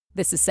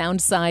This is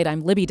Soundside.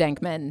 I'm Libby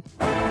Denkman.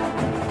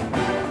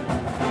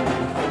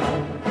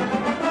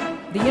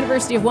 The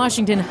University of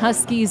Washington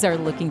Huskies are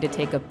looking to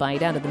take a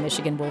bite out of the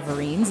Michigan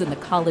Wolverines in the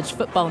College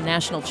Football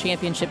National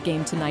Championship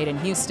game tonight in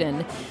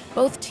Houston.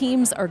 Both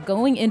teams are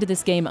going into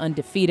this game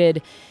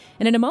undefeated.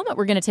 And in a moment,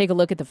 we're going to take a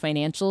look at the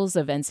financials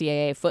of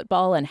NCAA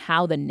football and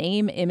how the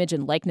name, image,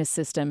 and likeness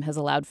system has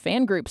allowed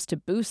fan groups to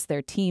boost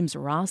their teams'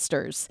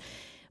 rosters.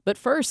 But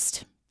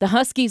first, the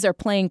Huskies are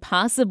playing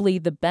possibly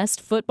the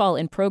best football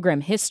in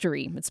program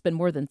history. It's been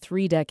more than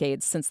 3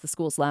 decades since the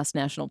school's last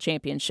national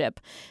championship.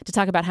 To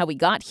talk about how we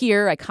got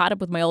here, I caught up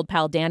with my old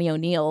pal Danny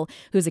O'Neill,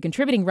 who's a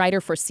contributing writer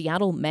for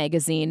Seattle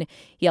Magazine.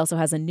 He also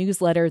has a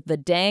newsletter, The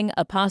Dang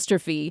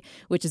Apostrophe,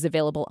 which is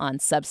available on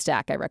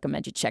Substack. I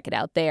recommend you check it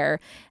out there.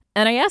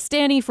 And I asked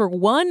Danny for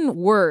one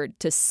word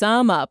to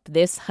sum up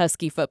this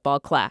Husky football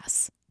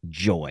class.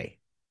 Joy.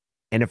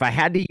 And if I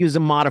had to use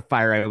a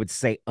modifier, I would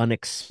say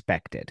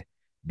unexpected.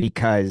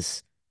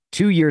 Because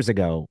 2 years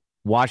ago,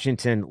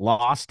 Washington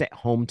lost at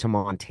home to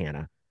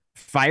Montana,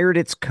 fired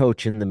its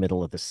coach in the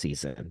middle of the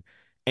season,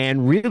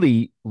 and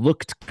really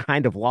looked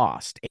kind of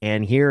lost.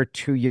 And here,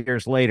 2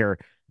 years later,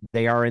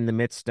 they are in the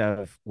midst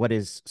of what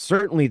is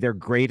certainly their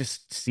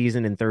greatest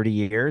season in 30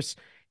 years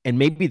and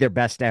maybe their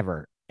best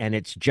ever. And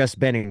it's just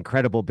been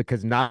incredible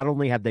because not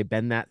only have they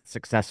been that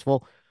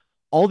successful,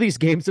 all these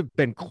games have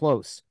been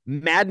close,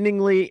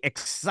 maddeningly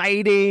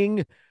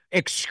exciting,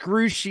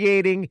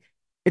 excruciating.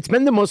 It's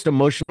been the most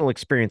emotional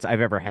experience I've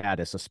ever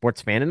had as a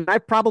sports fan, and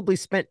I've probably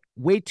spent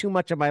way too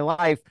much of my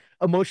life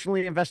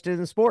emotionally invested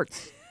in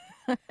sports.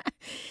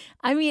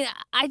 I mean,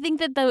 I think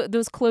that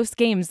those close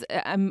games,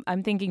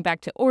 I'm thinking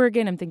back to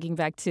Oregon, I'm thinking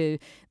back to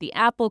the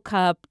Apple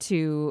Cup,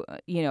 to,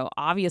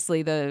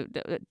 obviously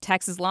the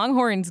Texas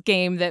Longhorns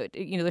game that,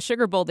 the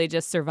Sugar Bowl they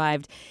just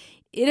survived.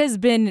 It has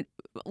been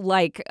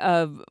like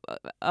a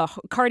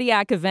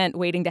cardiac event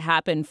waiting to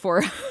happen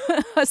for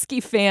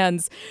Husky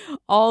fans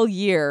all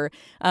year.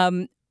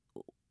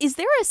 Is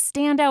there a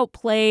standout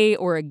play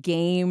or a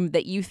game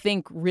that you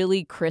think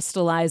really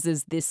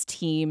crystallizes this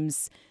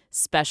team's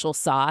special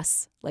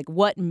sauce? Like,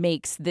 what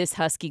makes this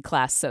Husky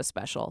class so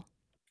special?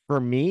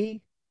 For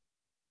me,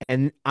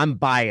 and I'm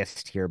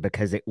biased here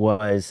because it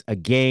was a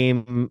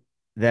game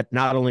that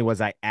not only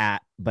was I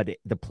at, but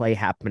the play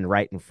happened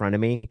right in front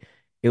of me.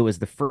 It was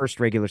the first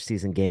regular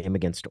season game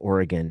against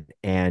Oregon,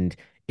 and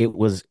it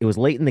was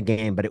late in the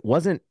game, but it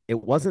wasn't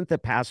the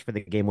pass for the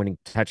game-winning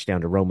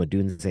touchdown to Roma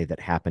Dunze that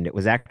happened. It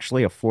was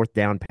actually a fourth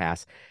down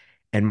pass.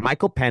 And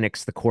Michael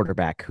Penix, the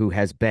quarterback, who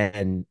has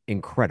been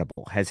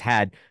incredible, has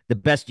had the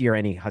best year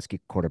any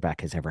Husky quarterback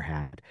has ever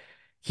had.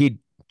 He'd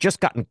just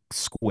gotten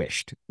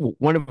squished.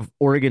 One of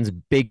Oregon's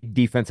big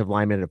defensive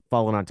linemen had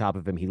fallen on top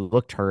of him. He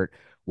looked hurt.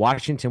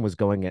 Washington was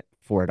going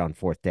for it on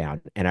fourth down.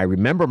 And I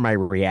remember my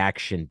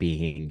reaction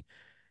being,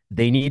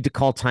 they need to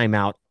call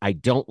timeout. I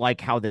don't like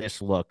how this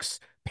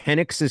looks.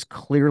 Penix is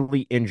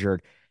clearly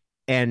injured.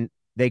 And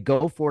they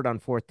go for it on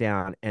fourth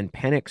down, and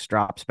Penix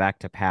drops back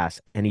to pass,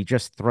 and he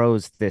just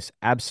throws this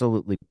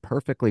absolutely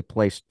perfectly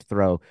placed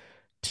throw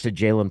to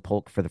Jalen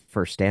Polk for the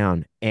first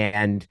down.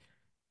 And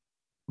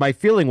my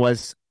feeling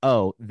was,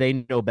 oh,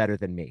 they know better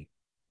than me.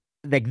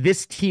 Like,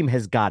 this team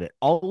has got it.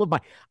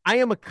 I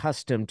am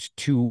accustomed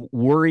to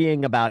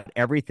worrying about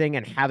everything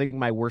and having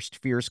my worst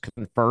fears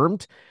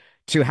confirmed.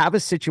 To have a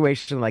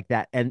situation like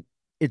that, and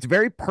it's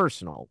very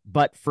personal,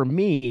 but for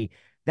me,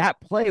 that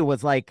play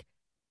was like,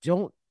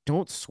 don't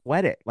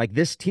sweat it. Like,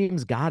 this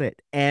team's got it.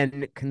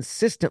 And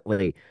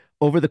consistently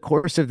over the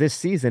course of this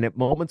season, at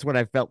moments when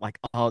I felt like,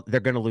 oh, they're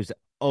going to lose it.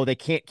 Oh, they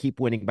can't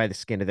keep winning by the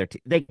skin of their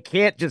teeth. They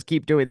can't just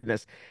keep doing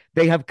this.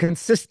 They have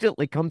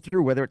consistently come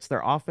through, whether it's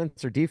their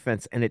offense or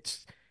defense, and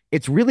it's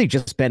really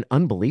just been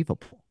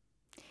unbelievable.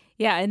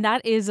 Yeah, and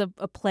that is a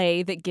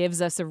play that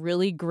gives us a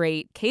really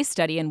great case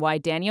study in why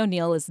Danny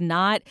O'Neill is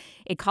not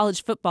a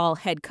college football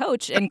head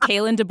coach and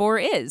Kalen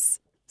DeBoer is.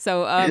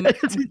 So I'm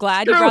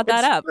glad you brought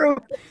that up.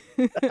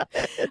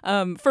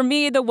 For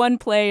me, the one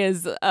play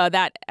is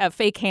that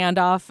fake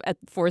handoff at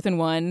 4th and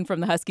 1 from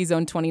the Huskies'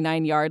 own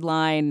 29-yard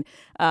line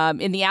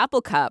in the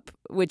Apple Cup,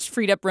 which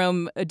freed up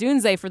Rome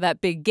Odunze for that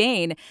big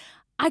gain.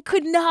 I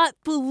could not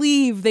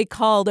believe they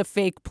called a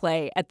fake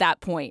play at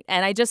that point.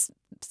 And I just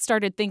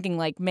started thinking,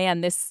 like, man,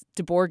 this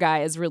DeBoer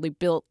guy is really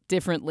built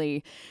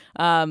differently.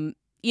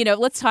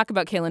 Let's talk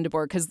about Kalen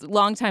DeBoer, because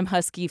longtime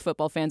Husky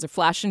football fans are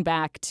flashing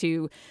back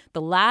to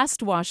the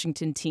last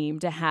Washington team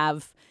to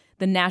have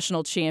the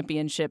national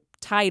championship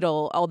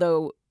title,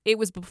 although it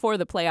was before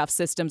the playoff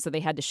system, so they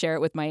had to share it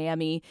with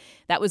Miami.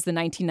 That was the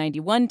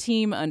 1991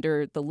 team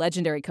under the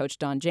legendary coach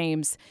Don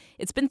James.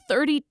 It's been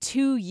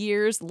 32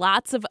 years,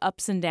 lots of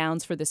ups and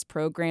downs for this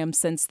program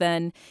since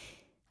then.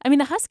 I mean,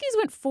 the Huskies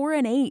went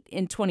 4-8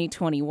 in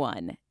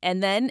 2021,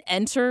 and then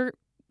enter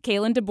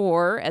Kalen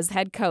DeBoer as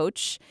head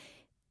coach.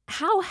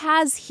 How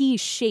has he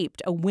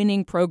shaped a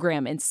winning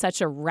program in such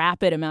a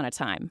rapid amount of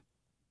time?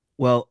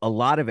 Well, a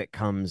lot of it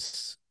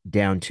comes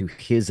down to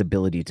his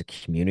ability to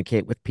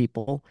communicate with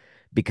people,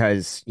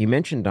 because you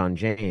mentioned Don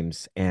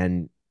James,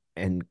 and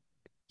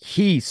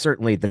he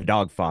certainly, the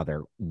dog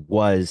father,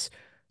 was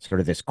sort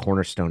of this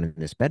cornerstone in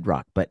this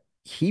bedrock, but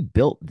he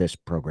built this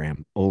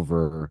program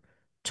over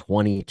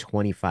 20,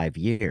 25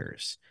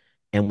 years.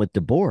 And with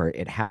DeBoer,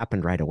 it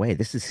happened right away.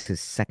 This is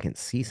his second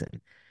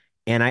season.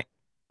 And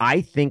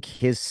I think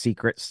his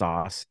secret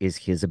sauce is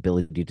his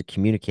ability to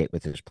communicate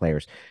with his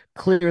players.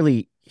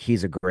 Clearly,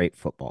 he's a great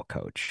football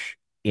coach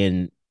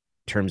in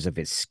terms of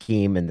his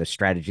scheme and the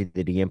strategy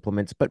that he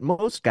implements. But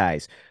most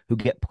guys who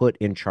get put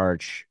in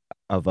charge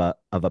of a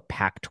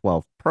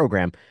Pac-12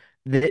 program,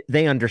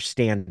 they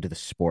understand the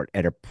sport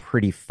at a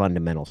pretty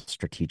fundamental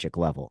strategic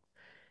level.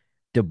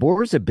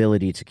 DeBoer's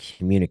ability to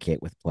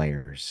communicate with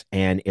players,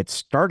 and it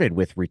started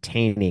with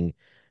retaining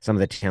some of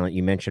the talent.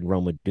 You mentioned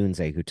Roma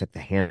Dunze, who took the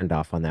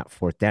handoff on that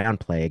fourth down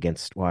play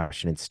against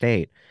Washington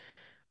State.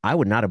 I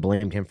would not have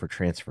blamed him for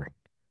transferring.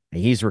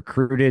 He's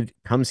recruited,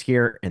 comes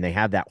here, and they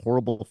have that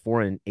horrible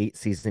 4-8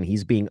 season.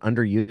 He's being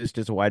underused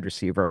as a wide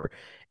receiver.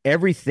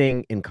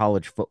 Everything in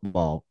college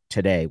football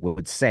today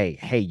would say,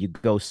 "Hey, you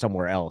go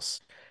somewhere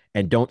else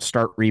and don't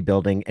start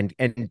rebuilding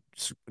and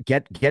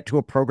get to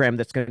a program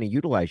that's going to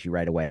utilize you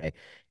right away."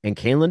 And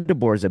Kalen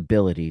DeBoer's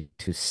ability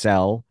to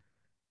sell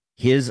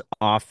his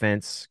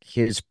offense,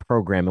 his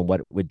program, and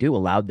what it would do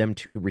allowed them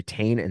to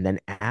retain and then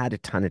add a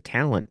ton of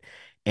talent.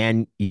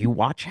 And you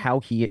watch how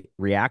he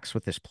reacts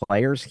with his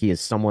players. He is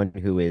someone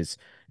who is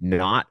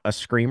not a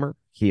screamer.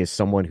 He is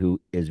someone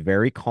who is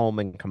very calm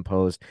and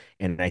composed.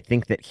 And I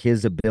think that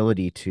his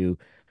ability to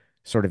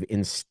sort of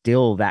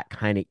instill that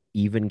kind of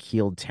even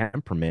keeled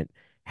temperament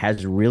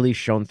has really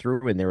shown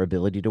through in their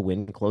ability to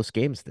win close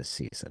games this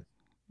season.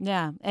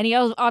 Yeah, and he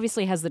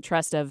obviously has the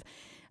trust of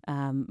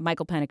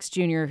Michael Penix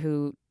Jr.,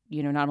 who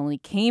not only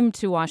came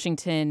to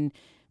Washington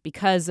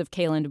because of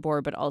Kalen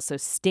DeBoer, but also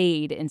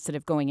stayed instead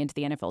of going into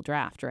the NFL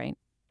draft, right?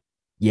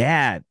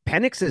 Yeah,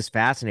 Penix is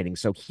fascinating.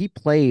 So he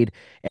played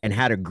and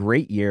had a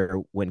great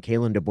year when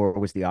Kalen DeBoer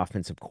was the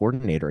offensive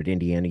coordinator at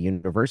Indiana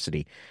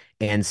University.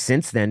 And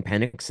since then,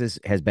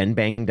 has been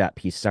banged up.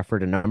 He's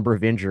suffered a number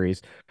of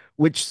injuries,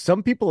 which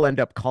some people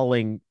end up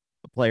calling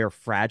a player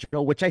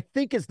fragile, which I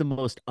think is the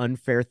most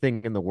unfair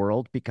thing in the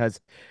world because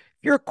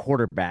if you're a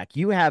quarterback,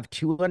 you have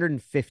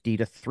 250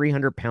 to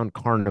 300-pound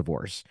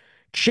carnivores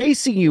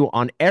chasing you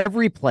on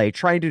every play,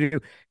 trying to do.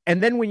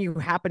 And then when you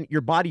happen,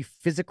 your body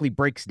physically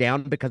breaks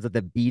down because of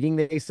the beating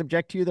they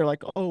subject to you. They're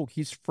like, "Oh,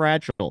 he's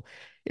fragile."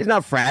 He's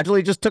not fragile.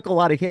 He just took a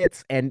lot of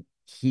hits, and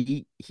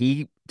he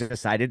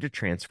decided to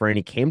transfer, and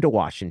he came to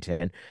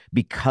Washington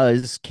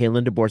because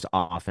Kalen DeBoer's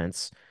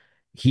offense.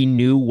 He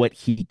knew what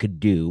he could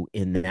do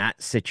in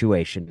that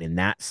situation, in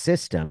that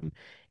system.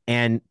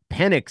 And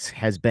Penix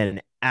has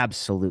been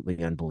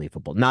absolutely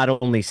unbelievable, not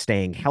only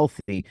staying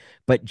healthy,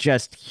 but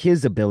just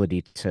his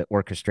ability to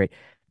orchestrate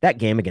that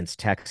game against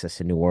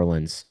Texas in New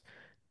Orleans.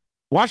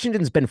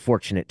 Washington's been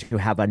fortunate to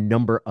have a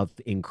number of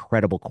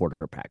incredible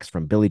quarterbacks,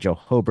 from Billy Joe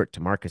Hobart to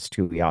Marcus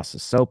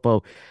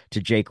Tuiasosopo to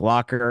Jake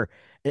Locker.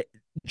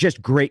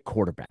 Just great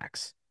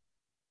quarterbacks.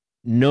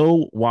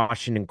 No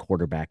Washington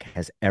quarterback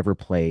has ever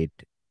played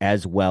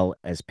as well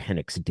as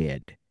Penix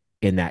did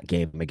in that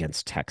game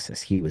against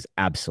Texas. He was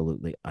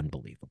absolutely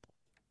unbelievable.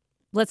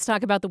 Let's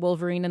talk about the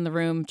Wolverine in the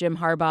room, Jim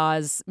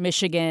Harbaugh's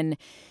Michigan.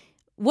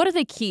 What are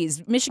the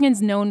keys?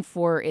 Michigan's known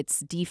for its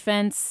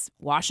defense.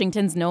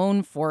 Washington's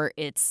known for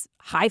its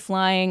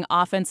high-flying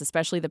offense,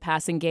 especially the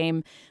passing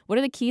game. What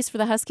are the keys for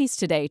the Huskies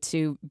today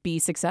to be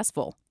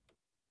successful?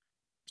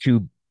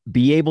 To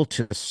be able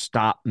to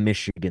stop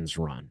Michigan's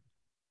run.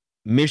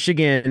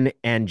 Michigan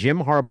and Jim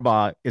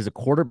Harbaugh is a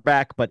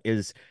quarterback, but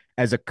is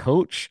as a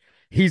coach,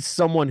 he's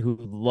someone who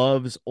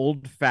loves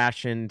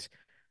old-fashioned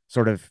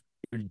sort of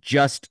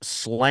just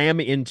slam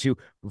into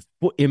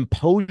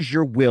impose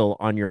your will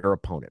on your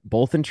opponent,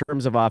 both in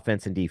terms of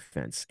offense and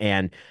defense.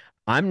 And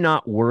I'm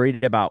not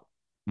worried about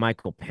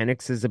Michael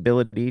Penix's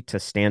ability to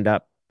stand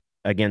up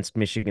against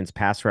Michigan's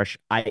pass rush.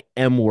 I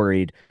am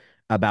worried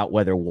about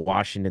whether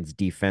Washington's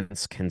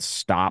defense can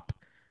stop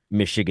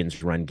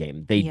Michigan's run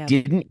game. They Yep.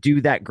 didn't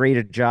do that great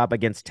a job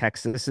against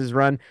Texas's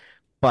run,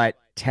 but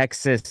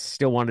Texas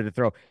still wanted to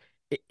throw.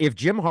 If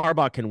Jim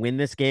Harbaugh can win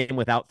this game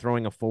without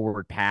throwing a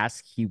forward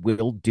pass, he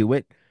will do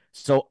it.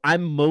 So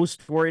I'm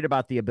most worried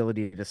about the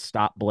ability to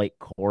stop Blake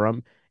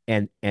Corum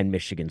and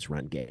Michigan's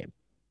run game.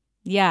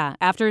 Yeah,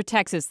 after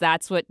Texas,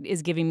 that's what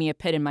is giving me a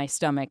pit in my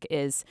stomach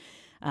is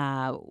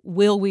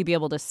will we be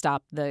able to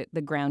stop the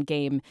ground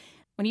game?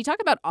 When you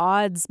talk about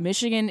odds,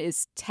 Michigan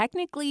is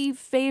technically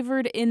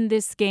favored in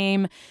this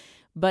game,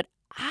 but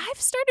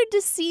I've started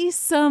to see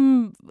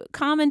some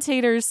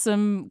commentators,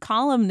 some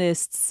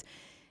columnists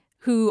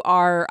who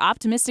are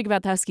optimistic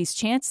about the Huskies'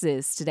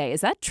 chances today.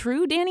 Is that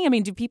true, Danny? I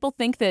mean, do people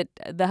think that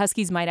the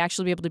Huskies might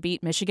actually be able to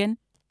beat Michigan?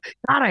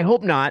 God, I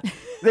hope not.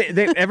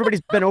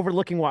 Everybody's been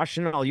overlooking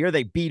Washington all year.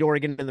 They beat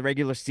Oregon in the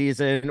regular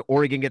season.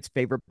 Oregon gets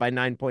favored by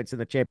 9 points in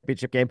the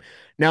championship game.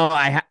 No,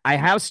 I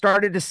have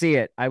started to see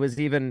it. I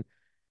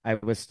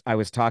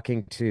was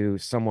talking to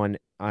someone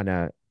on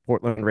a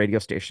Portland radio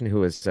station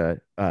who is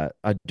a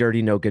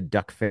dirty no good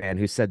Duck fan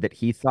who said that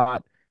he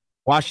thought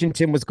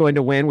Washington was going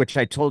to win, which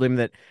I told him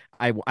that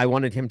I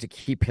wanted him to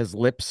keep his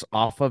lips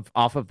off of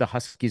the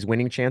Huskies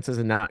winning chances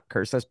and not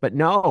curse us. But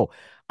no,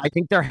 I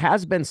think there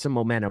has been some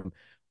momentum.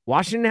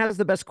 Washington has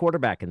the best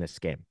quarterback in this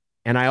game.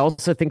 And I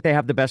also think they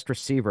have the best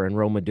receiver in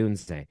Roma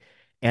Dunze.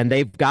 And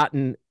they've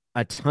gotten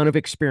a ton of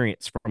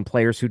experience from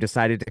players who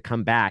decided to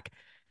come back.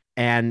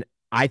 And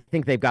I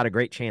think they've got a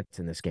great chance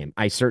in this game.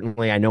 I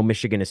know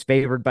Michigan is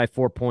favored by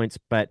 4 points,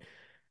 but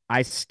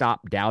I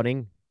stopped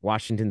doubting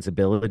Washington's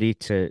ability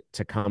to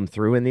come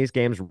through in these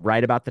games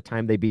right about the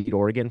time they beat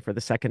Oregon for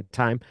the second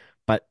time.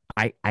 But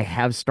I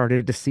have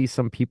started to see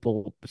some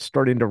people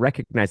starting to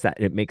recognize that.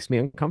 It makes me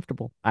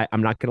uncomfortable.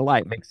 I'm not going to lie.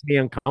 It makes me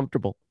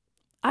uncomfortable.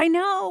 I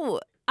know.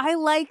 I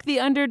like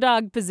the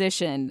underdog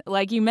position.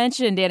 Like you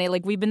mentioned, Danny,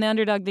 like we've been the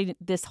underdog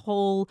this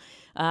whole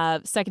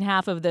second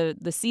half of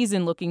the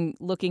season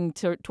looking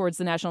towards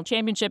the national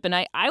championship. And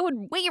I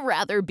would way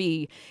rather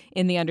be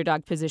in the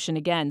underdog position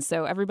again.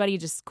 So everybody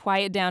just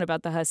quiet down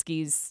about the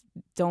Huskies.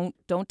 Don't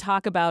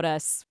talk about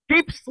us.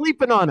 Keep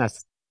sleeping on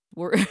us.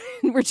 We're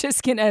we're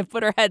just gonna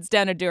put our heads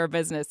down and do our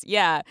business.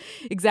 Yeah,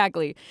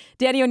 exactly.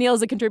 Danny O'Neill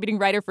is a contributing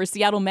writer for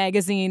Seattle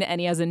Magazine,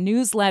 and he has a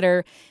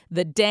newsletter,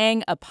 The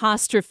Dang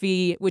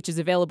Apostrophe, which is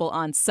available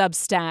on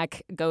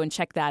Substack. Go and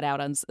check that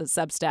out on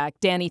Substack.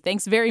 Danny,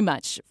 thanks very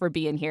much for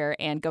being here,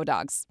 and go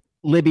Dogs.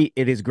 Libby,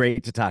 it is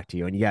great to talk to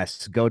you. And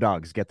yes, go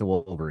Dogs, get the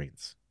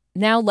Wolverines.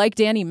 Now, like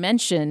Danny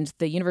mentioned,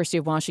 the University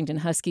of Washington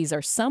Huskies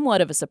are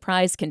somewhat of a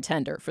surprise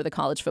contender for the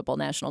College Football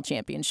National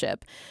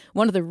Championship.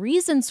 One of the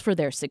reasons for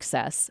their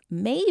success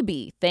may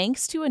be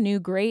thanks to a new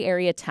gray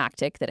area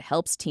tactic that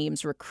helps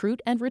teams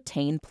recruit and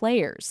retain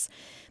players.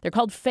 They're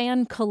called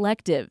fan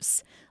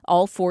collectives.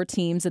 All 4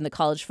 teams in the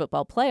college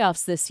football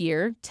playoffs this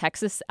year,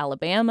 Texas,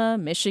 Alabama,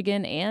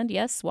 Michigan, and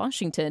yes,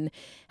 Washington,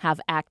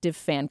 have active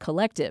fan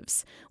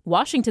collectives.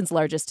 Washington's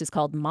largest is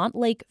called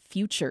Montlake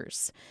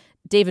Futures.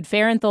 David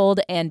Farenthold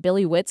and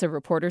Billy Witz are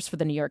reporters for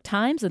the New York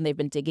Times, and they've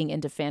been digging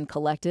into fan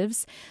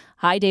collectives.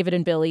 Hi, David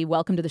and Billy.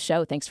 Welcome to the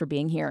show. Thanks for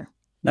being here.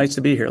 Nice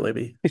to be here,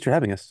 Libby. Thanks for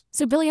having us.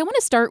 So, Billy, I want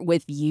to start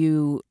with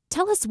you.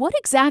 Tell us, what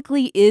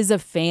exactly is a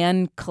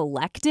fan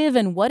collective,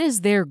 and what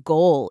is their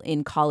goal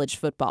in college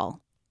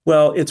football?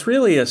 Well, it's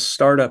really a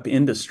startup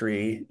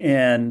industry,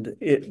 and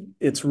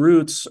its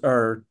roots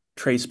are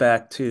traced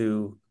back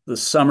to the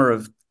summer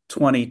of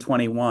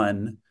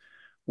 2021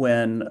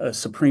 when a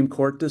Supreme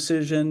Court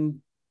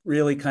decision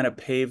really kind of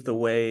paved the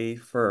way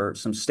for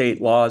some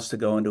state laws to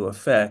go into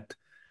effect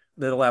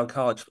that allowed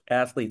college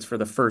athletes for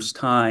the first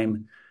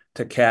time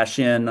to cash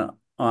in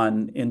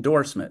on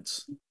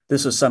endorsements.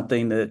 This was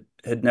something that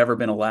had never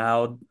been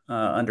allowed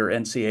under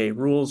NCAA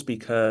rules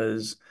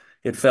because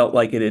it felt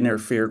like it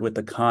interfered with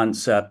the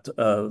concept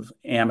of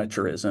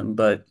amateurism.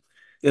 But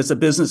as the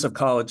business of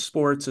college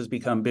sports has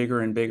become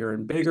bigger and bigger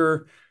and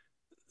bigger,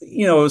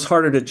 it was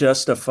harder to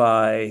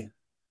justify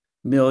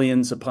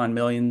millions upon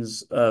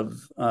millions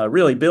of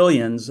really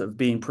billions of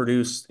being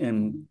produced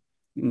in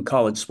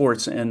college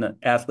sports and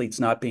athletes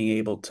not being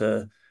able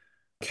to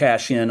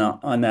cash in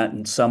on that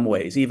in some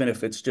ways, even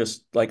if it's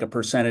just like a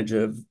percentage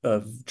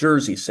of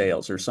jersey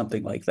sales or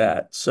something like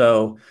that.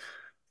 So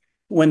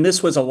when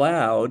this was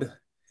allowed,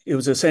 it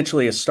was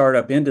essentially a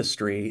startup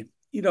industry,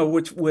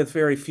 which with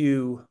very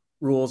few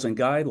rules and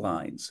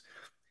guidelines.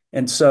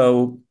 And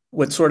so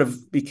what sort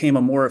of became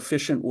a more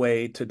efficient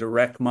way to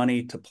direct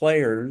money to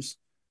players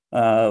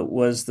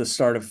was the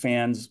start of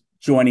fans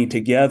joining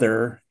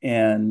together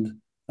and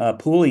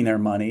pooling their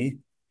money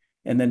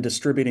and then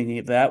distributing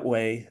it that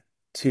way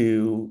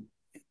to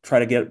try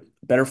to get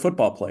better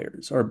football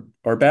players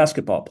or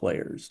basketball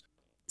players.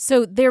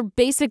 So they're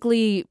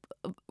basically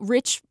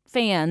rich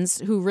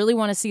fans who really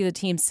want to see the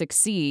team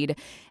succeed,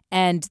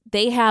 and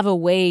they have a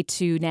way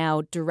to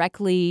now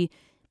directly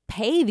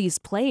pay these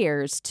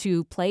players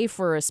to play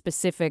for a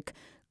specific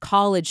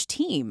college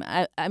team.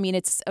 I mean,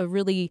 it's a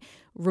really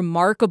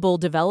remarkable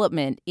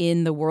development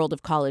in the world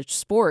of college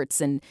sports.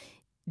 And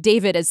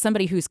David, as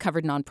somebody who's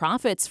covered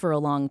nonprofits for a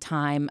long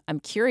time, I'm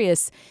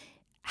curious,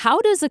 how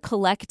does a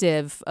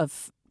collective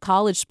of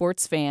college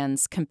sports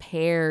fans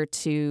compare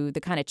to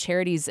the kind of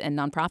charities and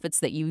nonprofits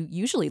that you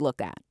usually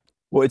look at?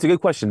 Well, it's a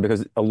good question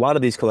because a lot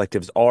of these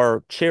collectives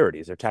are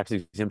charities. They're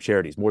tax-exempt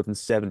charities. More than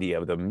 70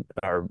 of them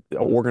are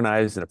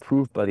organized and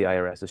approved by the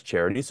IRS as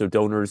charities. So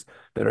donors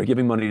that are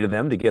giving money to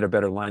them to get a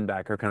better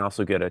linebacker can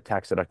also get a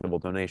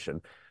tax-deductible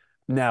donation.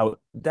 Now,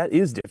 that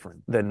is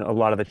different than a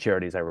lot of the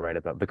charities I write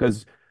about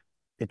because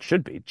it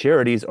should be.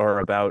 Charities are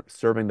about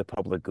serving the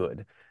public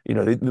good.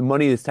 The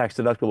money is tax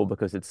deductible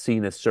because it's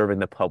seen as serving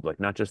the public,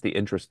 not just the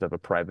interest of a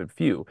private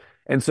few.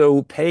 And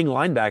so paying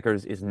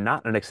linebackers is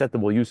not an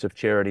acceptable use of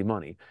charity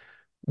money.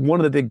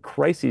 One of the big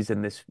crises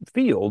in this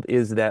field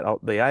is that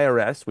the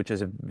IRS, which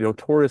is a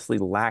notoriously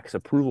lax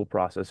approval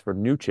process for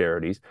new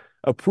charities,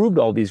 approved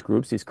all these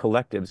groups, these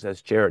collectives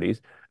as charities,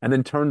 and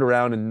then turned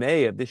around in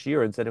May of this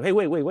year and said, hey,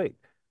 wait.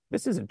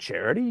 This isn't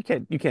charity.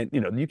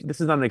 This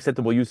is not an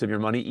acceptable use of your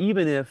money,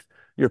 even if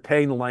you're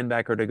paying the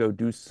linebacker to go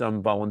do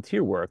some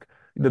volunteer work.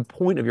 The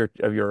point of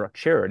your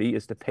charity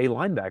is to pay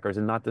linebackers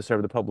and not to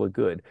serve the public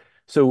good.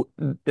 So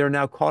they're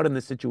now caught in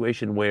the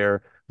situation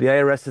where the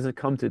IRS hasn't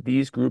come to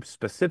these groups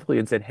specifically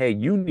and said, hey,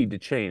 you need to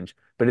change,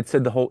 but it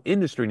said the whole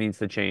industry needs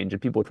to change,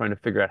 and people are trying to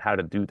figure out how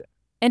to do that.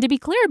 And to be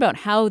clear about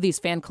how these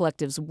fan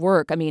collectives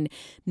work, I mean,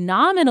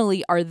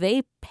 nominally, are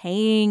they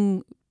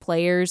paying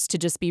players to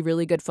just be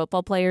really good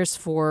football players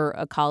for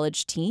a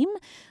college team?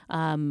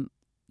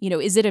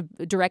 Is it a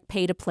direct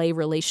pay to play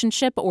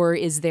relationship, or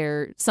is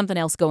there something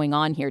else going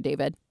on here,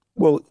 David?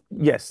 Well,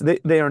 yes,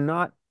 they are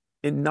not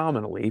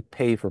nominally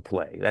pay for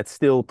play. That's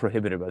still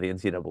prohibited by the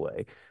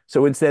NCAA.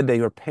 So instead, they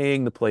are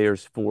paying the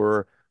players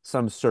for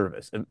some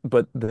service.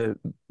 But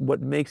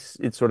what makes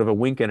it sort of a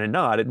wink and a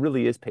nod, it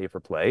really is pay for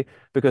play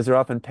because they're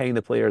often paying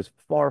the players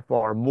far,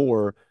 far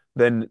more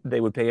than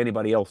they would pay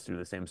anybody else to do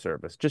the same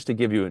service. Just to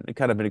give you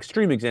kind of an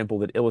extreme example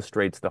that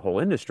illustrates the whole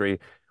industry,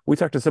 we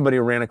talked to somebody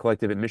who ran a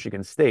collective at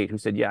Michigan State who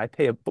said, yeah, I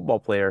pay a football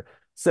player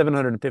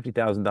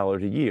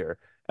 $750,000 a year.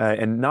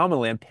 And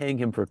nominally, I'm paying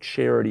him for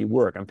charity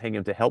work. I'm paying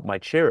him to help my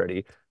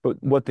charity.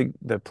 But what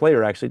the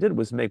player actually did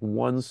was make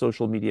one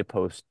social media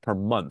post per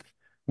month,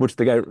 which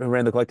the guy who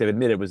ran the collective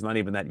admitted was not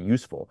even that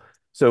useful.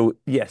 So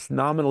yes,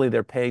 nominally,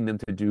 they're paying them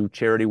to do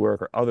charity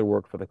work or other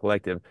work for the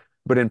collective.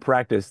 But in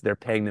practice, they're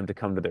paying them to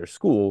come to their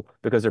school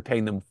because they're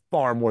paying them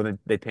far more than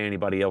they pay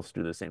anybody else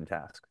to do the same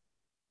task.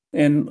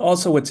 And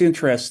also what's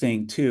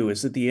interesting too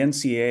is that the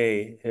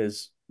NCAA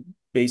has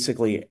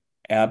basically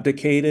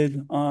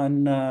abdicated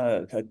on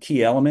a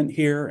key element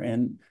here,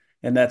 and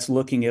that's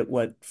looking at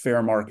what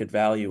fair market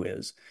value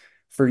is.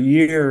 For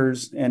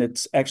years, and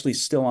it's actually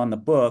still on the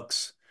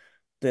books,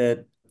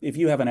 that if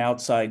you have an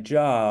outside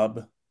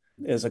job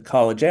as a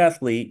college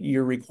athlete,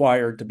 you're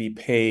required to be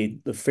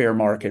paid the fair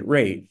market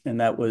rate.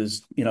 And that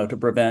was, to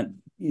prevent,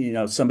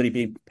 somebody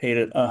being paid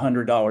at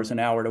 $100 an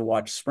hour to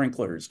watch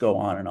sprinklers go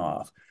on and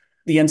off.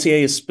 The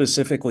NCAA has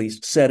specifically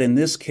said in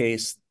this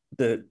case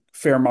that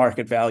fair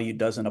market value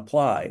doesn't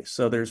apply.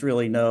 So there's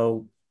really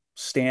no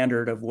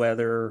standard of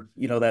whether,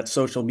 that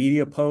social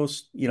media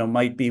post,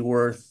 might be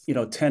worth,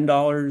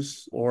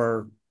 $10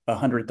 or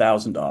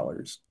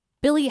 $100,000.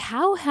 Billy,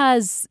 how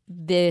has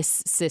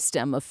this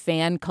system of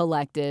fan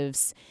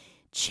collectives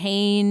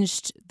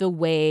changed the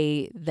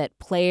way that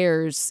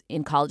players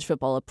in college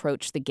football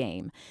approach the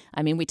game?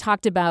 I mean, we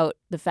talked about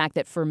the fact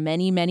that for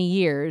many, many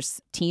years,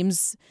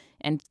 teams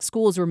and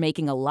schools were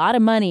making a lot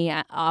of money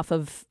off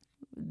of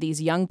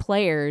these young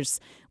players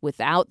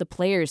without the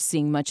players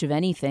seeing much of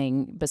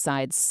anything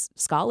besides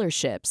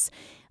scholarships.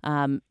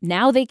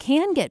 Now they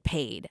can get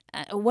paid.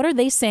 What are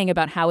they saying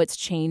about how it's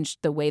changed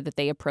the way that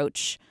they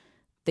approach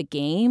the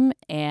game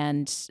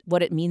and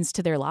what it means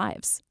to their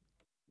lives?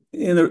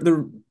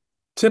 The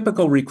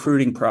typical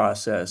recruiting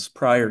process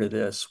prior to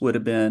this would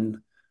have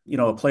been,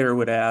 a player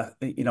would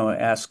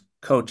ask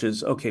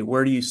coaches, okay,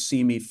 where do you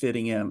see me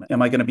fitting in?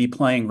 Am I going to be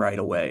playing right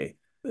away?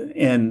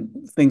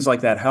 And things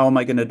like that. How am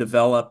I going to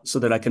develop so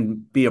that I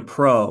can be a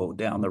pro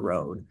down the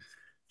road?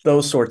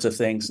 Those sorts of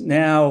things.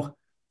 Now,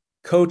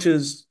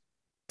 coaches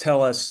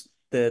tell us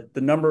that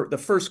the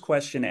first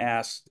question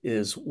asked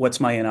is, what's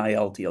my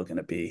NIL deal going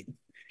to be?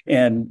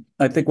 And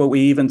I think what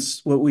we've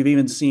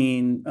even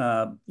seen,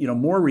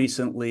 more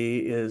recently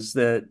is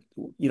that,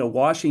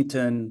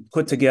 Washington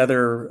put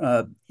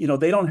together,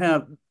 they don't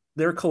have,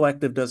 their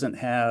collective doesn't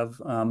have,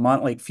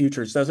 Montlake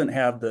Futures doesn't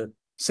have the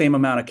same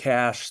amount of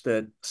cash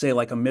that, say,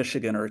 like a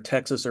Michigan or a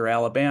Texas or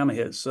Alabama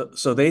is.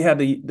 So they had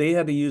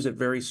to use it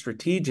very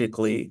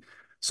strategically.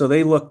 So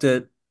they looked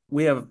at,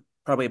 we have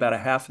probably about a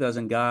half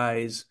dozen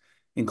guys,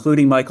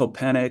 including Michael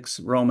Penix,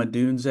 Roma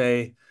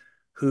Dunze,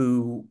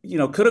 who,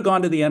 could have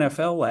gone to the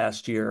NFL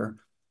last year,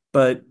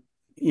 but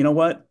you know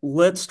what?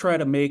 Let's try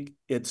to make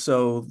it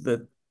so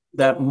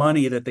that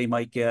money that they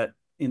might get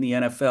in the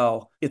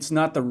NFL, it's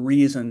not the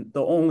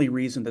only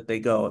reason that they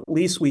go. At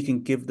least we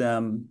can give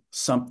them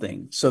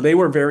something. So they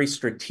were very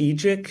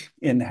strategic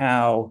in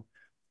how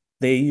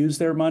they use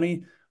their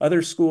money.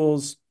 Other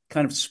schools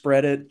kind of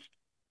spread it,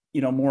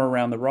 more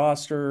around the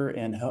roster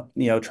and,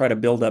 try to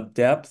build up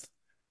depth.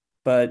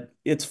 But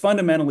it's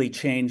fundamentally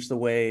changed the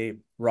way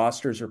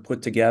rosters are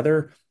put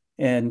together.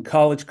 And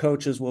college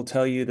coaches will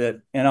tell you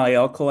that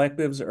NIL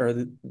collectives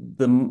are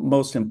the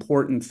most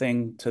important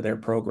thing to their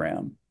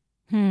program.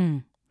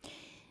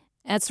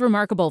 That's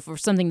remarkable for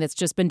something that's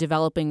just been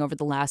developing over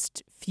the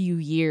last few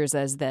years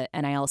as the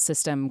NIL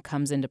system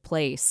comes into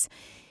place.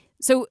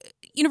 So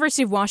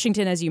University of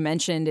Washington, as you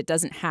mentioned, it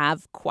doesn't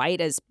have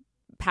quite as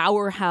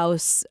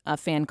powerhouse a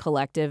fan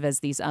collective as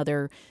these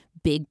other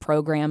big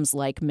programs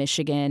like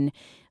Michigan,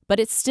 but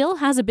it still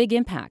has a big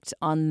impact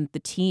on the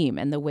team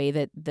and the way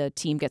that the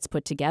team gets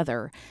put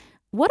together.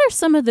 What are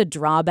some of the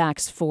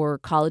drawbacks for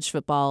college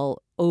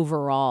football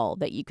overall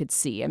that you could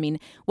see? I mean,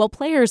 while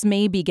players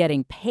may be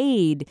getting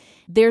paid,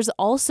 there's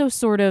also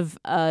sort of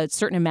a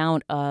certain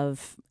amount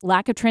of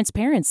lack of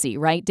transparency,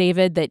 right,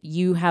 David, that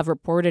you have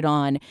reported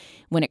on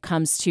when it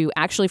comes to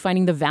actually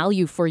finding the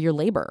value for your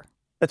labor.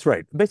 That's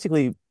right.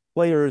 Basically,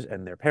 players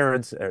and their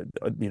parents,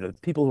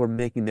 people who are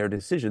making their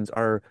decisions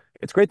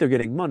it's great they're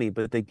getting money,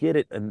 but they get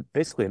it in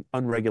basically an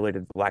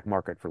unregulated black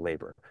market for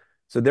labor.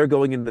 So they're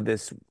going into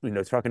this,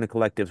 talking to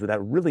collectives without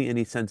really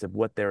any sense of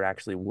what they're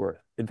actually worth.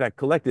 In fact,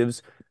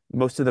 collectives,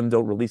 most of them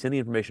don't release any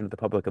information to the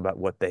public about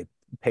what they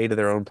pay to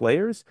their own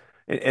players.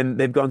 And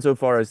they've gone so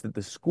far as that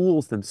the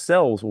schools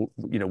themselves,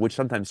 which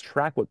sometimes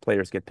track what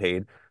players get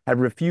paid, have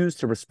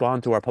refused to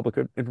respond to our public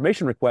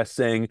information requests,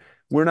 saying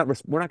we're not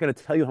going to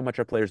tell you how much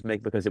our players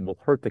make because it will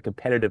hurt the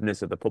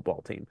competitiveness of the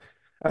football team.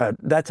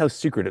 That's how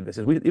secretive this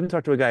is. We even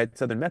talked to a guy at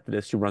Southern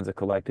Methodist who runs a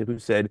collective who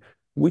said,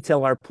 we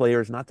tell our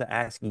players not to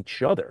ask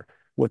each other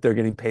what they're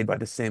getting paid by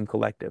the same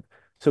collective.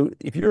 So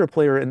if you're a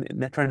player and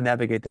trying to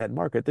navigate that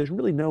market, there's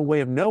really no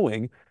way of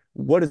knowing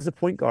what does a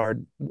point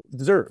guard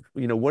deserve?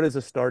 What does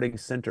a starting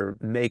center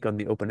make on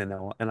the open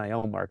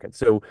NIL market?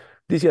 So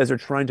these guys are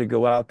trying to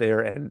go out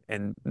there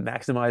and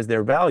maximize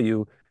their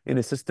value in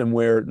a system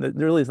where there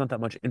really is not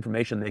that much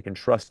information they can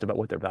trust about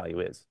what their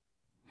value is.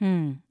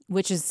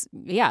 Which is,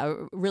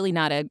 really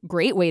not a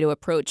great way to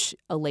approach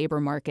a labor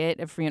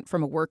market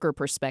from a worker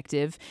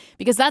perspective,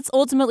 because that's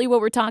ultimately what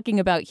we're talking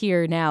about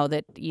here now,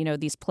 that,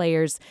 these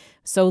players,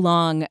 so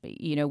long,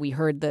 we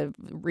heard the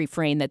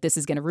refrain that this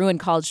is going to ruin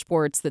college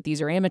sports, that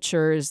these are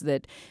amateurs,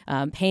 that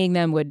paying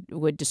them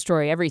would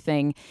destroy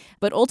everything.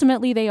 But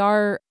ultimately, they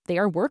are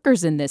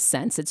workers in this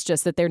sense. It's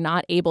just that they're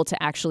not able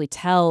to actually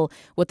tell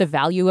what the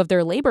value of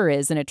their labor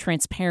is in a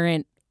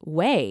transparent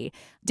way.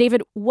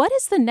 David, what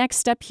is the next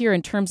step here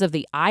in terms of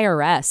the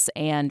IRS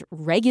and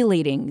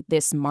regulating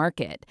this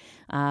market?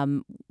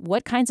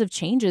 What kinds of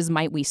changes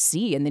might we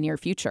see in the near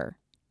future?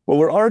 Well,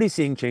 we're already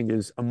seeing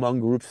changes among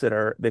groups that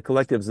are the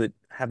collectives that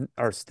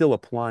are still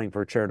applying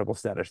for charitable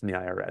status in the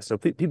IRS. So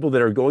people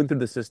that are going through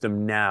the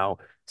system now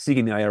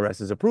seeking the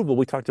IRS's approval.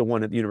 We talked to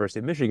one at the University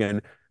of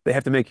Michigan. They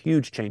have to make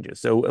huge changes.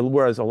 So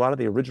whereas a lot of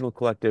the original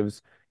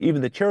collectives,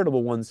 even the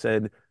charitable ones,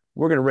 said,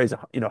 we're going to raise,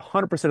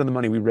 100% of the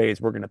money we raise,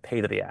 we're going to pay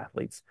to the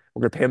athletes. We're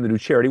going to pay them to do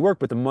charity work,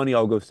 but the money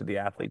all goes to the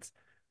athletes.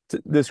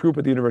 This group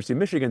at the University of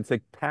Michigan, to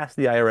pass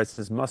the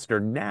IRS's muster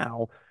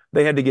now,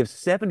 they had to give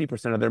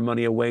 70% of their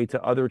money away to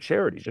other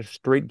charities, just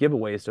straight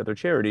giveaways to other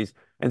charities,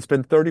 and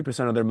spend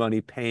 30% of their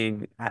money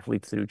paying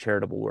athletes to do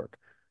charitable work.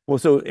 Well,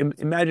 so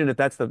imagine if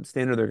that's the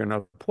standard they're going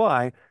to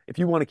apply. If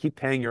you want to keep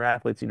paying your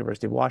athletes,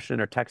 University of Washington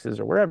or Texas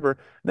or wherever,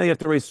 then you have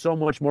to raise so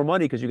much more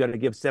money because you got to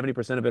give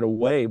 70% of it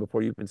away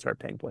before you can start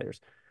paying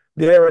players.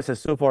 The IRS has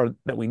so far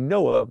that we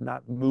know of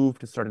not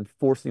moved to start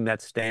enforcing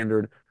that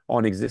standard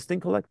on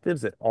existing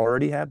collectives that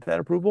already have that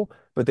approval,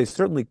 but they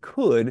certainly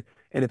could.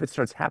 And if it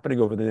starts happening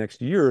over the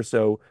next year or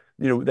so,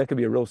 that could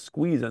be a real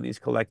squeeze on these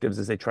collectives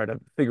as they try to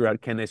figure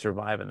out, can they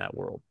survive in that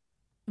world?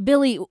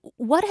 Billy,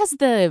 what has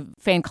the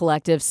fan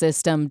collective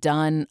system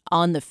done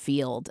on the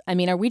field? I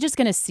mean, are we just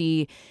going to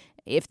see,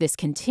 if this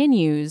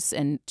continues,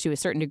 and to a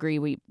certain degree,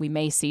 we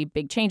may see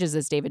big changes,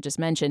 as David just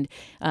mentioned.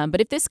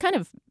 But if this kind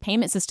of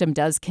payment system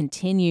does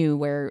continue,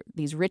 where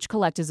these rich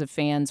collectives of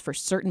fans for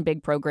certain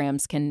big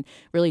programs can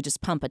really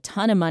just pump a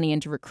ton of money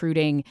into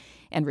recruiting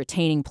and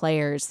retaining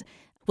players,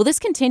 will this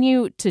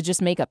continue to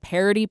just make a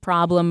parity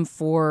problem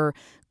for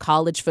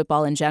college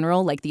football in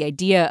general? Like the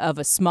idea of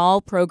a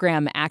small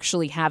program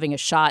actually having a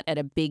shot at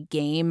a big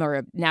game or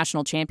a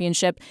national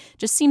championship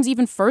just seems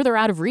even further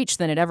out of reach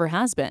than it ever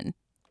has been.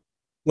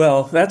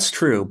 Well, that's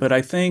true. But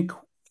I think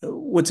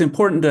what's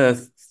important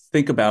to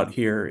think about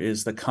here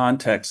is the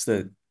context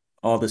that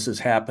all this is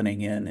happening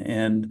in.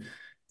 And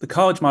the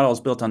college model is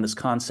built on this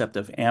concept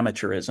of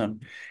amateurism.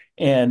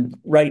 And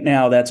right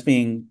now that's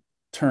being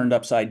turned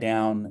upside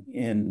down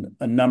in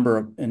a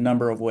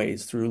number of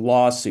ways, through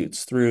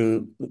lawsuits,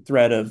 through the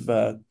threat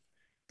of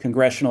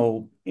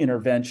congressional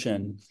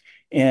intervention.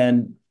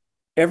 And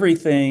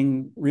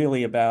everything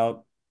really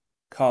about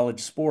college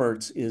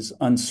sports is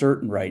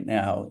uncertain right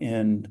now.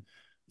 And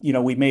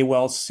we may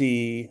well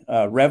see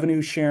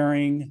revenue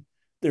sharing.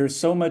 There's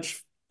so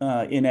much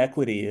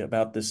inequity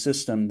about the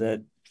system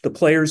that the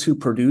players who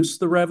produce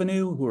the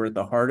revenue, who are at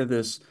the heart of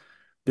this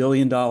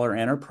billion-dollar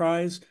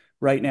enterprise,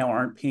 right now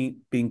aren't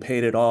being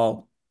paid at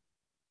all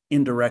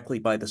indirectly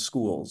by the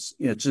schools.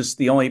 It's just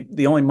the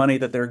only money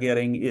that they're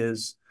getting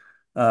is,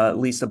 at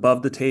least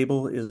above the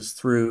table, is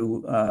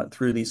through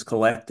these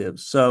collectives.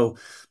 So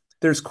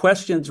there's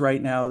questions right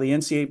now. The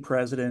NCAA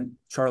president,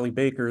 Charlie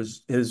Baker,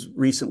 has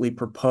recently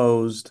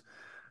proposed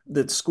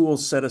that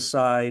schools set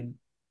aside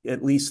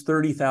at least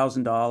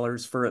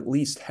 $30,000 for at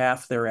least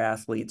half their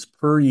athletes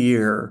per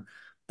year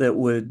that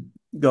would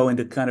go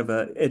into kind of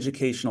an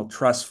educational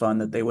trust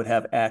fund that they would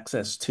have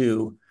access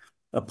to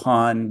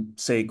upon,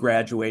 say,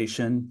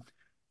 graduation.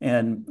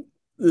 And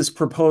this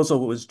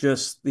proposal was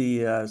just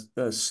the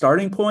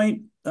starting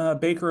point.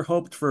 Baker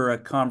hoped for a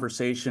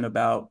conversation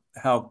about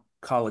how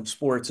college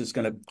sports is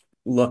going to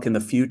look in the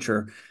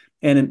future.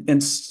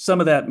 And some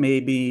of that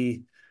may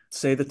be,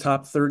 say, the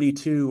top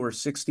 32 or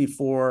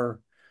 64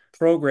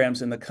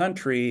 programs in the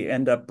country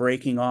end up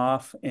breaking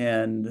off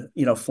and,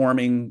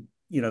 forming,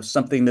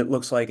 something that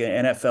looks like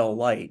an NFL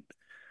light.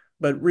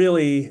 But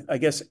really, I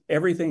guess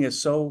everything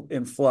is so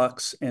in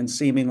flux and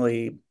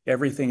seemingly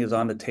everything is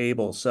on the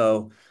table.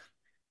 So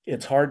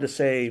it's hard to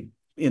say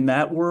in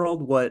that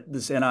world what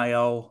this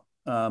NIL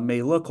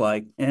may look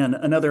like. And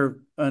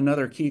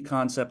another key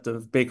concept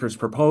of Baker's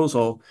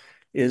proposal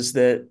is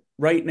that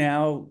right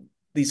now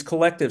these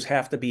collectives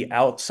have to be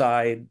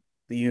outside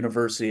the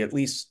university, at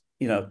least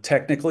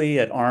technically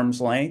at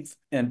arm's length.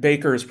 And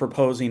Baker is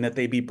proposing that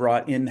they be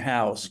brought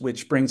in-house,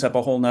 which brings up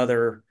a whole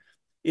nother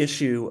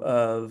issue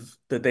of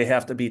that they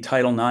have to be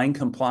Title IX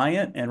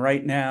compliant. And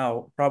right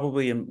now,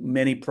 probably in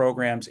many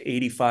programs,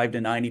 85 to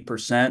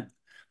 90%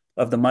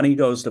 of the money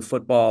goes to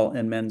football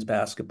and men's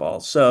basketball.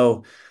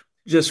 So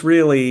just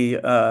really,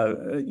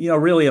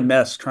 really a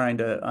mess trying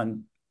to,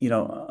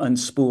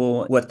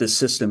 unspool what this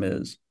system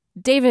is.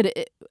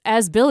 David,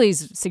 as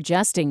Billy's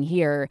suggesting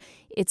here,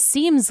 it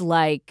seems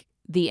like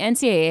the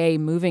NCAA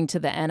moving to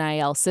the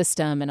NIL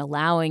system and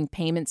allowing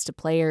payments to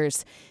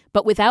players,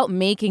 but without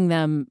making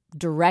them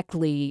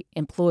directly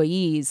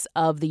employees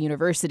of the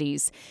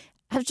universities,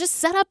 have just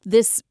set up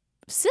this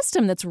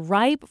system that's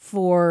ripe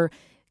for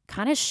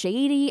kind of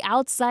shady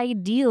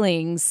outside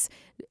dealings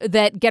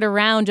that get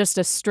around just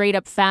a straight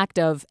up fact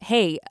of,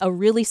 hey, a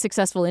really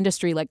successful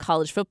industry like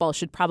college football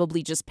should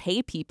probably just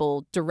pay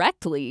people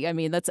directly. I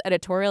mean, that's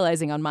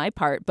editorializing on my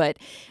part, but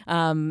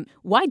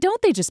why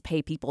don't they just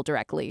pay people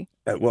directly?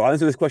 Well, I'll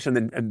answer this question,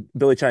 and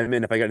Billy, chime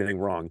in if I got anything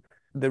wrong.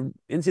 The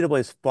NCAA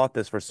has fought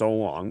this for so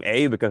long,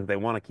 because they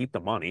want to keep the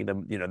money.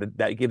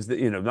 That gives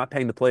not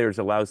paying the players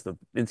allows the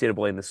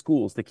NCAA and the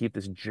schools to keep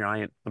this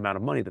giant amount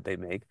of money that they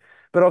make.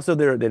 But also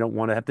they don't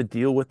want to have to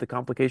deal with the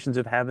complications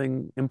of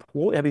having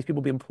these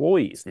people be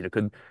employees.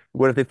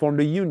 What if they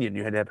formed a union?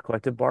 You had to have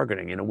collective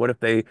bargaining. What if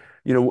they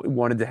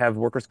wanted to have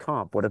workers'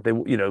 comp? What if they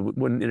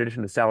when in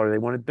addition to salary they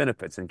wanted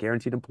benefits and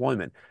guaranteed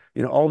employment?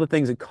 All the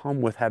things that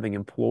come with having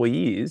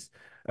employees.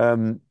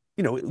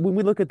 When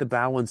we look at the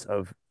balance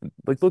of,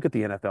 look at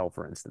the NFL,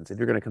 for instance, if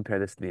you're going to compare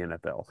this to the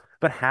NFL,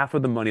 but half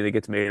of the money that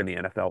gets made in the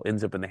NFL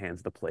ends up in the hands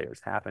of the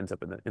players, half ends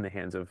up in the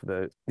hands of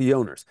the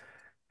owners.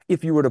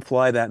 If you were to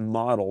apply that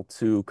model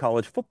to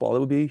college football, it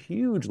would be a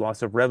huge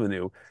loss of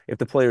revenue if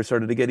the players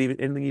started to get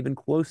anything even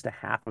close to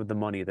half of the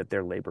money that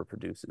their labor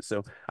produces.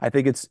 So I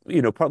think it's,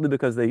 partly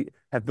because they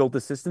have built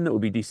a system that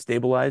would be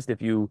destabilized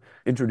if you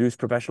introduce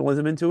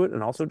professionalism into it,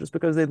 and also just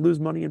because they'd lose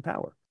money and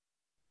power.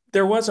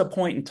 There was a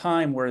point in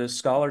time where the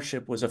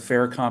scholarship was a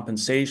fair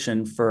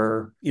compensation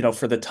for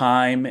the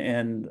time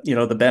and,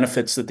 the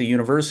benefits that the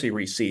university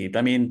received.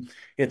 I mean,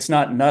 it's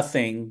not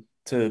nothing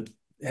to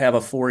have a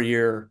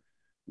 4-year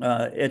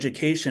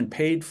education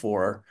paid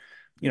for,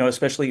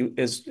 especially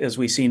as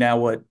we see now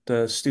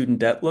what student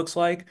debt looks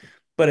like.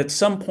 But at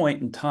some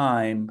point in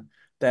time,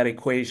 that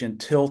equation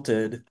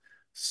tilted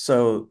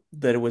so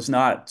that it was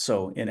not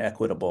so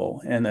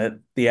inequitable and that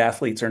the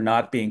athletes are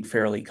not being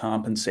fairly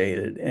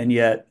compensated. And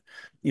yet,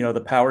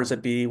 the powers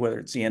that be, whether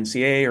it's the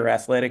NCAA or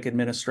athletic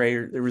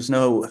administrator, there was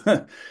no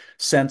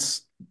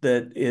sense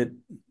that it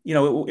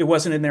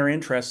wasn't in their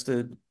interest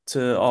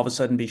to all of a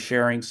sudden be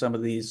sharing some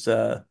of these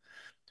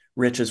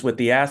riches with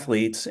the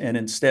athletes. And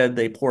instead,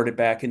 they poured it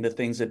back into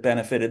things that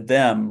benefited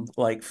them,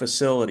 like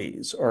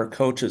facilities or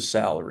coaches'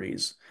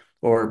 salaries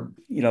or,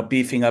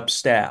 beefing up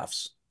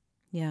staffs.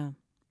 Yeah.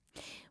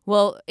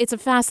 Well, it's a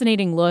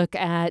fascinating look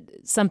at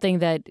something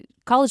that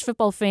college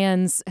football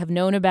fans have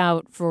known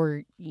about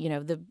for,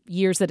 the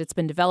years that it's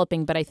been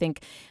developing. But I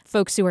think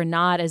folks who are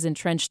not as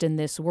entrenched in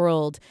this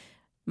world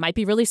might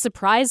be really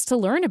surprised to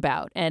learn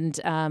about.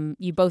 And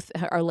you both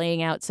are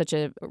laying out such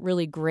a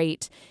really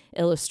great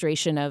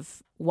illustration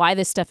of why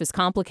this stuff is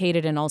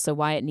complicated and also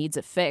why it needs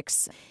a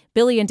fix.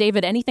 Billy and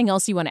David, anything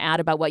else you want to add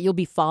about what you'll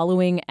be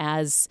following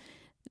as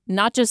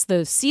not just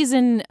the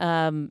season,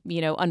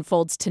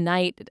 unfolds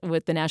tonight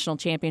with the national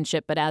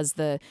championship, but as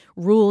the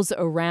rules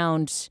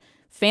around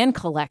fan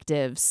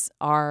collectives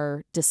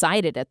are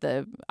decided at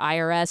the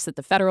IRS, at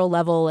the federal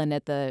level, and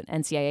at the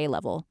NCAA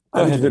level?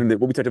 I'm interested in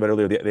what we talked about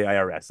earlier, the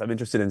IRS. I'm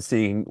interested in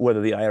seeing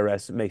whether the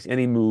IRS makes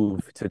any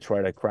move to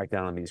try to crack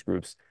down on these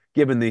groups,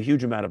 given the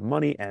huge amount of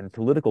money and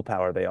political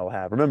power they all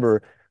have.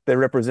 Remember, they're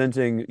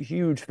representing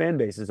huge fan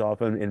bases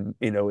often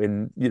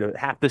in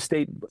half the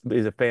state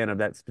is a fan of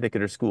that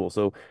particular school.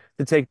 So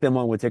to take them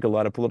on would take a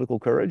lot of political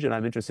courage, and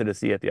I'm interested to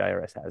see if the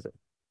IRS has it.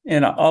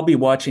 And I'll be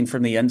watching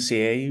from the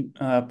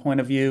NCAA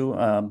point of view.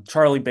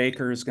 Charlie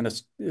Baker is going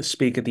to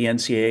speak at the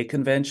NCAA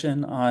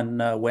convention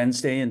on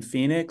Wednesday in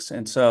Phoenix.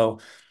 And so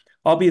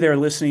I'll be there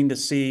listening to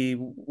see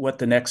what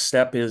the next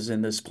step is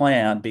in this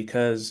plan,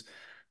 because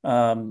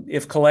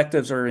if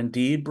collectives are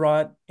indeed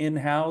brought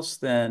in-house,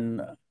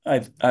 then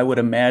I would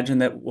imagine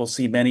that we'll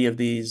see many of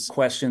these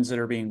questions that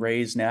are being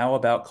raised now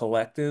about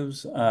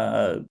collectives.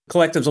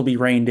 Collectives will be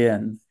reined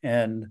in,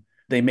 and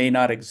they may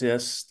not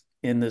exist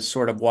in this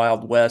sort of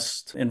Wild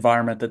West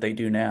environment that they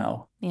do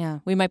now. Yeah,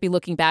 we might be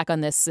looking back on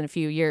this in a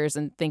few years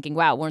and thinking,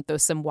 wow, weren't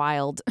those some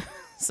wild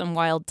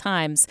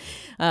times?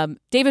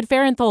 David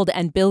Farenthold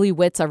and Billy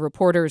Witz are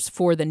reporters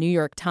for the New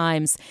York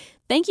Times.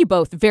 Thank you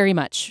both very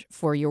much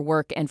for your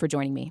work and for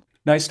joining me.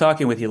 Nice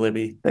talking with you,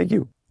 Libby. Thank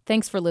you.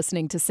 Thanks for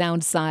listening to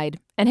Soundside.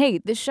 And hey,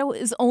 this show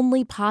is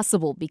only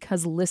possible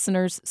because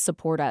listeners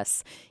support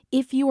us.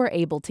 If you are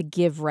able to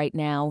give right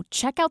now,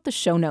 check out the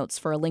show notes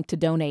for a link to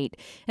donate.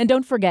 And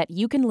don't forget,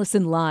 you can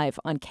listen live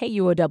on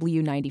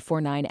KUOW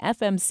 94.9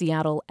 FM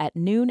Seattle at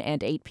noon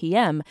and 8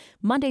 p.m.,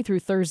 Monday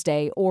through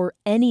Thursday, or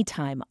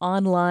anytime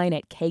online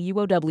at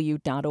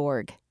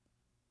KUOW.org.